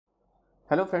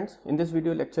Hello friends, in this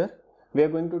video lecture we are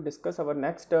going to discuss our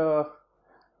next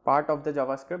part of the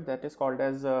JavaScript, that is called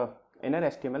as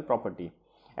innerHTML property.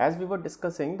 As we were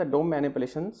discussing the DOM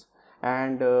manipulations,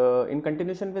 and in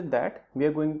continuation with that we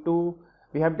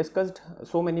have discussed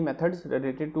so many methods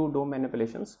related to DOM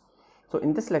manipulations. So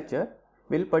in this lecture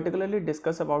we will particularly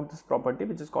discuss about this property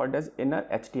which is called as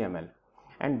innerHTML.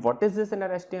 And what is this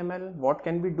innerHTML? What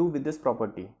can we do with this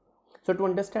property? So to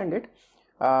understand it,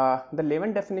 the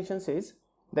layman definition says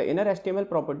the innerHTML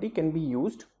property can be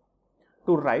used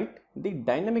to write the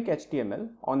dynamic HTML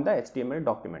on the HTML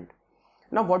document.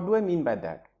 Now what do I mean by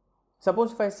that?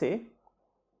 Suppose if I say,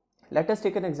 let us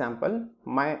take an example,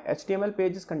 my HTML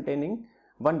page is containing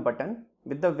one button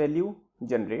with the value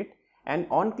generate, and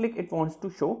on click it wants to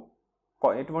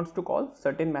call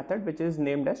certain method which is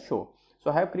named as show. So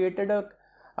I have created a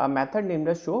method named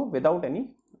as show without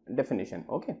any definition.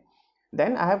 Okay,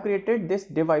 then I have created this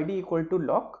div id equal to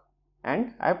lock,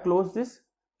 and I have closed this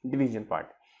division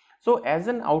part. So as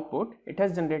an output it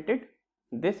has generated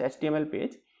this HTML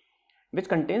page which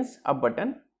contains a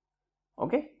button,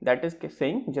 okay, that is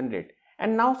saying generate.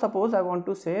 And now suppose I want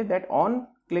to say that on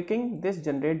clicking this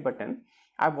generate button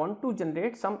I want to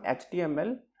generate some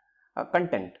HTML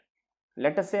content.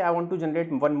 Let us say I want to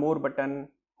generate one more button,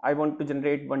 I want to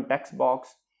generate one text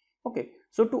box. Okay,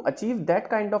 so to achieve that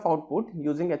kind of output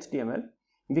using HTML,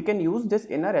 we can use this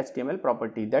innerHTML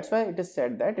property. That's why it is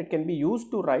said that it can be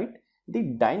used to write the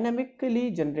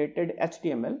dynamically generated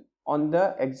HTML on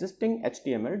the existing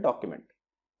HTML document.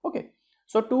 Okay,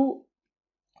 so to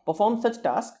perform such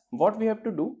task, what we have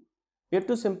to do, we have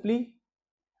to simply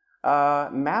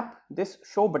map this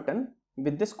show button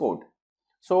with this code.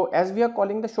 So as we are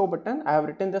calling the show button, I have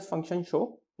written this function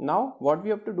show. Now what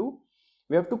we have to do,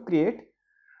 we have to create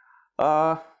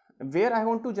where I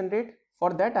want to generate.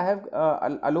 For that I have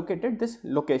allocated this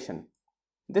location,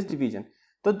 this division.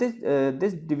 So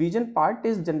this division part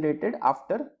is generated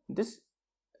after this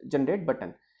generate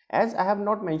button. As I have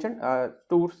not mentioned,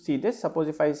 to see this, suppose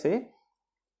if I say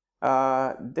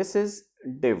this is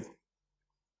div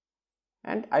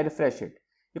and I refresh it,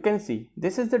 you can see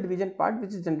this is the division part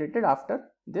which is generated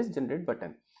after this generate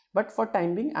button. But for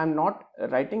time being I am not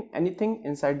writing anything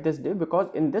inside this div, because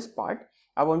in this part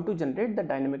I want to generate the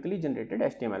dynamically generated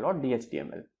HTML or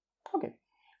dhtml. Okay,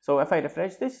 so if I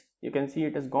refresh this, you can see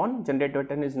it is gone, generate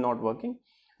button is not working.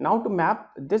 Now to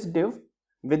map this div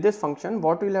with this function,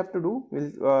 what we'll have to do,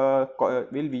 we'll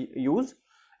use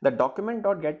the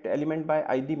document.getElementById by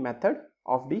id method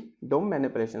of the DOM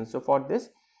manipulation. So for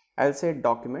this I'll say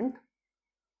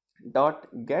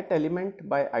document.getElementBy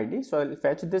by id. So I'll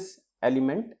fetch this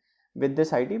element with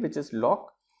this id which is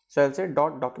lock. So I'll say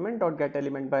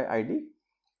document.getElementBy by id,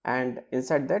 and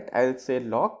inside that I'll say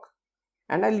lock,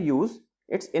 and I'll use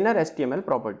its innerHTML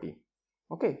property.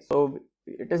 Okay, so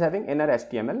it is having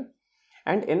innerHTML,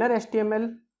 and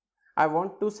innerHTML I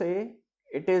want to say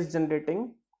it is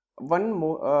generating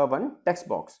one text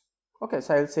box. Okay,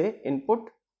 so I'll say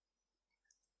input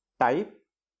type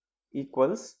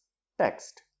equals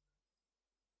text.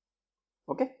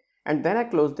 Okay, and then I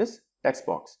close this text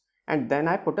box, and then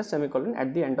I put a semicolon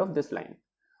at the end of this line.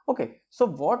 Okay, so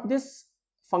what this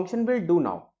function will do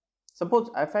now, suppose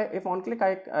if on click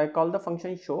I call the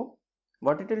function show,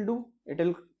 what it will do, it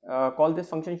will call this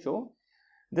function show.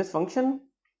 This function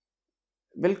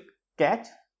will catch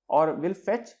or will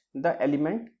fetch the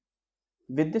element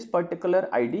with this particular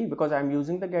id, because I am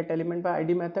using the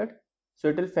getElementById method. So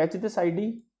it will fetch this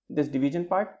id, this division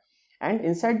part, and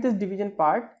inside this division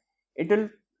part it will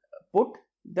put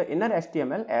the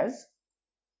innerHTML as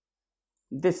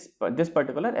this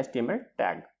particular HTML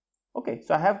tag. Okay,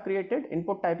 so I have created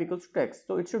input type equals to text,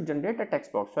 so it should generate a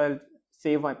text box. So I'll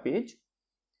save my page,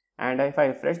 and if I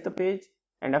refresh the page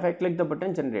and if I click the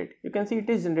button generate, you can see it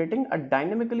is generating a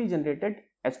dynamically generated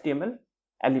HTML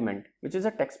element which is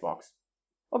a text box.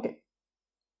 Okay,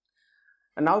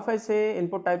 and now if I say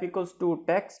input type equals to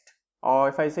text, or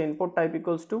if I say input type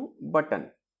equals to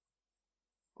button,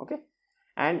 okay,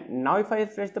 and now if I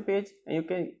refresh the page, and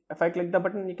if I click the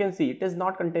button, you can see it is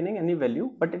not containing any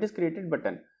value, but it is created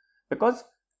button because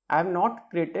I have not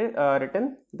created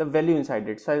written the value inside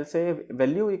it. So I'll say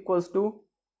value equals to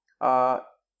I'll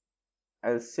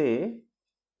say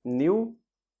new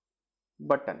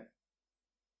button,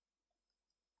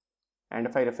 and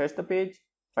if I refresh the page,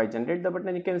 if I generate the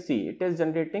button, you can see it is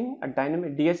generating a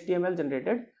dynamic dhtml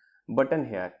generated button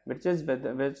here, which is with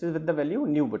the value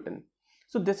new button.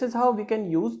 So this is how we can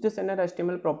use this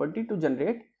innerHTML property to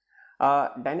generate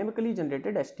dynamically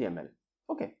generated HTML.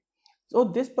 Okay, so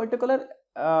this particular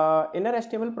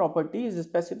innerHTML property is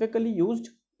specifically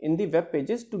used in the web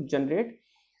pages to generate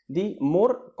the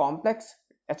more complex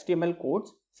HTML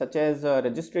codes such as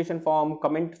registration form,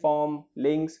 comment form,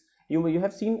 links. You may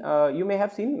have seen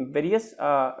various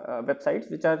websites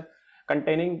which are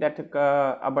containing that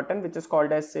a button which is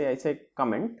called as say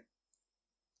comment,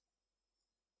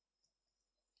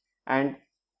 and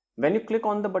when you click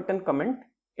on the button comment,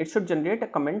 it should generate a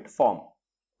comment form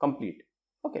complete.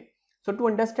 Okay, so to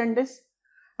understand this,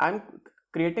 I'm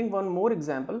creating one more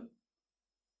example,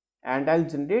 and I'll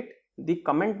generate the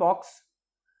comment box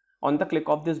on the click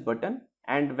of this button,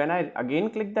 and when I again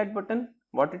click that button,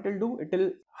 what it will do, it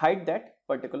will hide that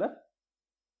particular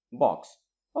box.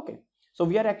 Okay, so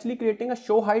we are actually creating a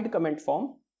show hide comment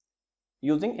form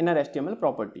using innerHTML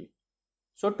property.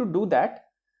 So to do that,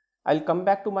 I'll come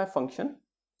back to my function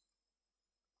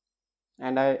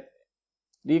and I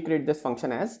recreate this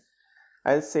function as,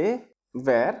 I'll say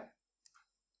where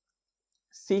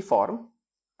cform,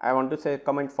 I want to say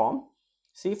comment form,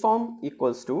 cform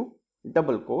equals to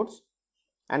double quotes,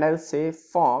 and I'll say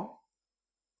form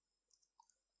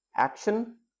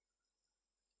action.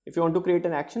 If you want to create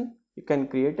an action, you can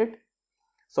create it.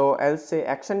 So I'll say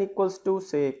action equals to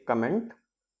say comment.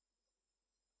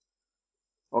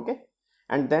 Okay,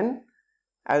 and then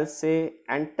I'll say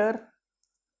enter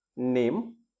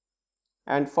name,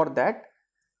 and for that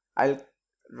I'll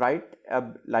write a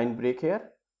line break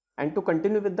here, and to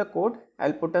continue with the code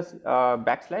I'll put a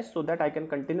backslash so that I can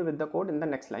continue with the code in the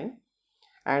next line.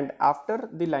 And after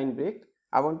the line break,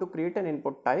 I want to create an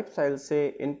input type, so I'll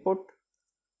say input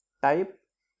type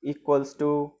equals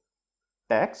to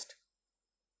text.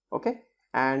 Okay,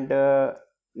 and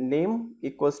name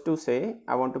equals to say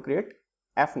I want to create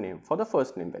f name for the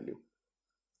first name value,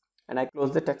 and I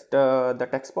close the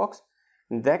text box.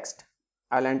 Next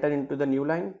I'll enter into the new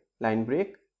line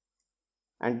break,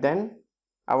 and then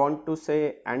I want to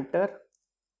say enter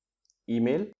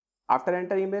email. After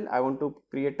enter email, I want to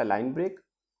create a line break.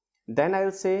 Then I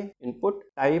will say input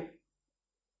type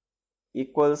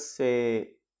equals say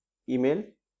email.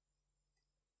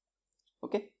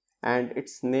 Okay, and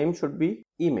its name should be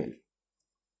email.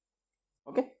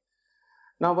 Okay,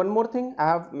 now one more thing I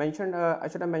have mentioned, I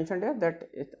should have mentioned here that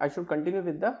I should continue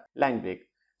with the line break.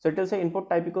 So it will say input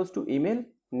type equals to email,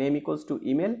 name equals to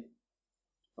email.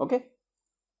 Okay,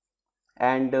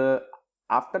 and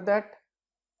after that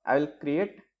I will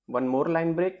create one more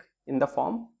line break in the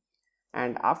form,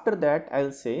 and after that I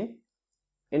will say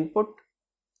input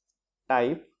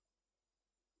type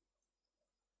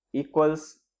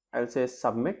equals, I will say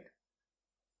submit,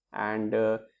 and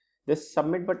this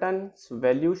submit button's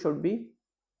value should be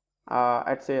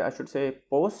I should say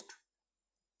post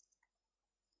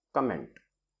comment.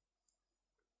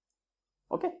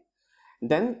 Okay,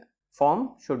 then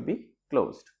form should be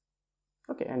closed.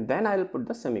 Okay, and then I will put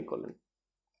the semicolon.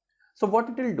 So what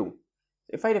it will do,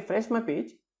 if I refresh my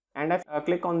page and I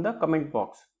click on the comment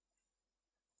box,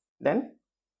 then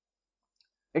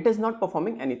it is not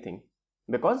performing anything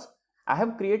because I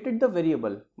have created the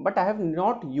variable but I have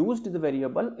not used the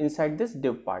variable inside this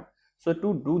div part. So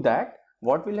to do that,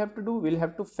 what we'll have to do, we'll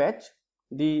have to fetch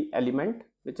the element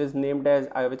which is named as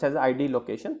which has ID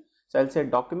location. So I'll say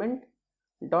document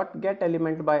dot get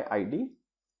element by ID.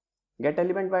 Get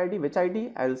element by ID, which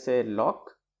ID? I'll say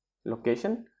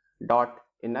location dot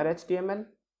innerHTML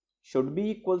should be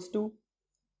equals to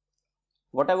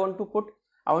what I want to put.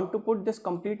 I want to put this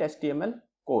complete HTML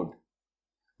code,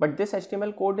 but this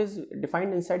HTML code is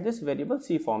defined inside this variable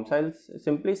cform. So I'll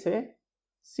simply say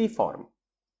cform.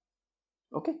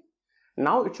 Okay,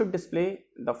 now it should display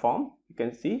the form. You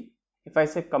can see if I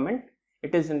say comment,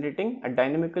 it is generating a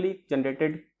dynamically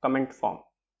generated comment form,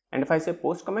 and if I say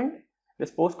post comment,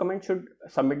 this post comment should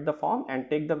submit the form and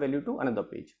take the value to another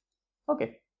page.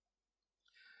 Okay,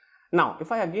 now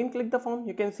if I again click the form,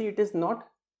 you can see it is not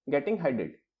getting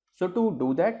hidden. So to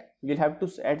do that, we'll have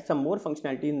to add some more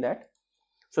functionality in that.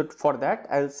 So for that,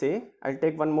 I'll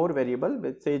take one more variable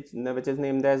which is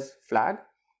named as flag.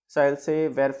 So I'll say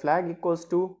where flag equals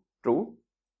to true.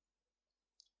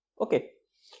 Okay,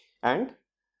 and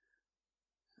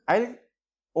I'll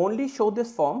only show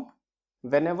this form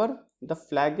whenever the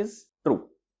flag is true,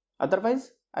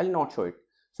 otherwise I'll not show it.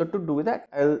 So to do that,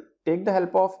 I'll take the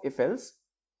help of if else.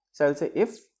 So I'll say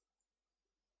if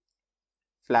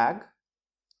flag,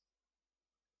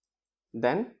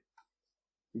 then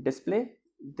display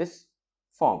this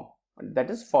form, that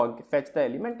is fetch the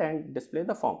element and display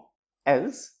the form.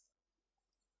 Else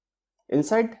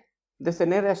inside this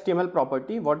innerHTML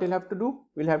property, what we'll have to do,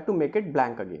 we'll have to make it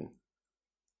blank again.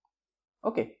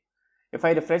 Okay, if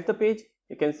I refresh the page,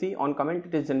 you can see on comment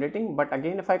it is generating, but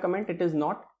again if I comment, it is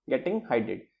not getting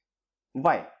hidden.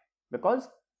 Why? Because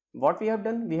what we have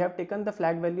done, we have taken the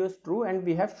flag value as true and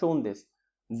we have shown this.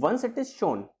 Once it is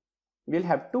shown, we'll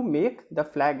have to make the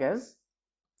flag as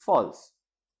false.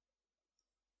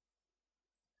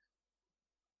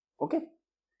 Okay,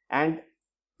 and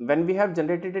when we have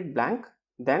generated it blank,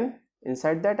 then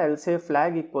inside that I'll say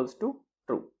flag equals to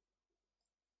true.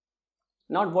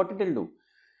 Now what it will do,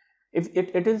 if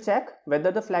it will check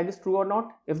whether the flag is true or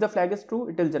not. If the flag is true,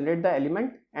 it will generate the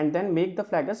element and then make the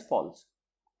flag as false.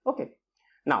 Okay,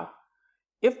 now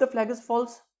if the flag is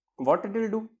false, what it will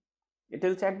do, it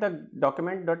will check the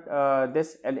document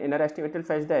this inner HTML, it will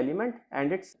fetch the element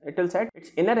and it will set its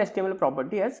inner HTML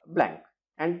property as blank,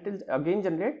 and it will again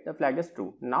generate the flag as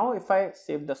true. Now if I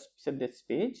save this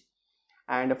page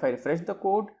and if I refresh the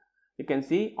code, you can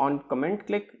see on comment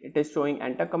click it is showing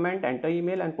enter comment, enter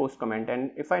email and post comment,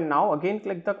 and if I now again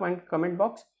click the comment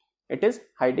box, it is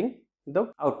hiding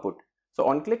the output. So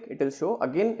on click it will show,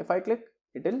 again if I click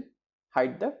it will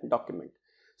hide the document.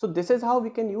 So this is how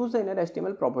we can use the inner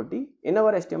HTML property in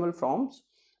our HTML forms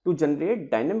to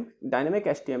generate dynamic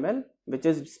HTML, which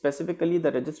is specifically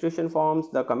the registration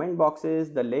forms, the comment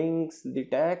boxes, the links, the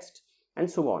text and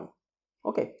so on.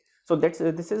 Okay, so this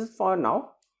is for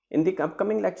now. In the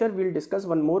upcoming lecture, we will discuss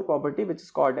one more property which is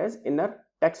called as inner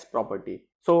text property.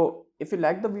 So if you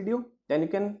like the video, then you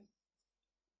can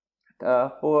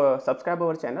subscribe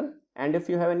our channel, and if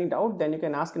you have any doubt, then you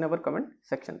can ask in our comment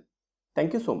section.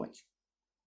 Thank you so much.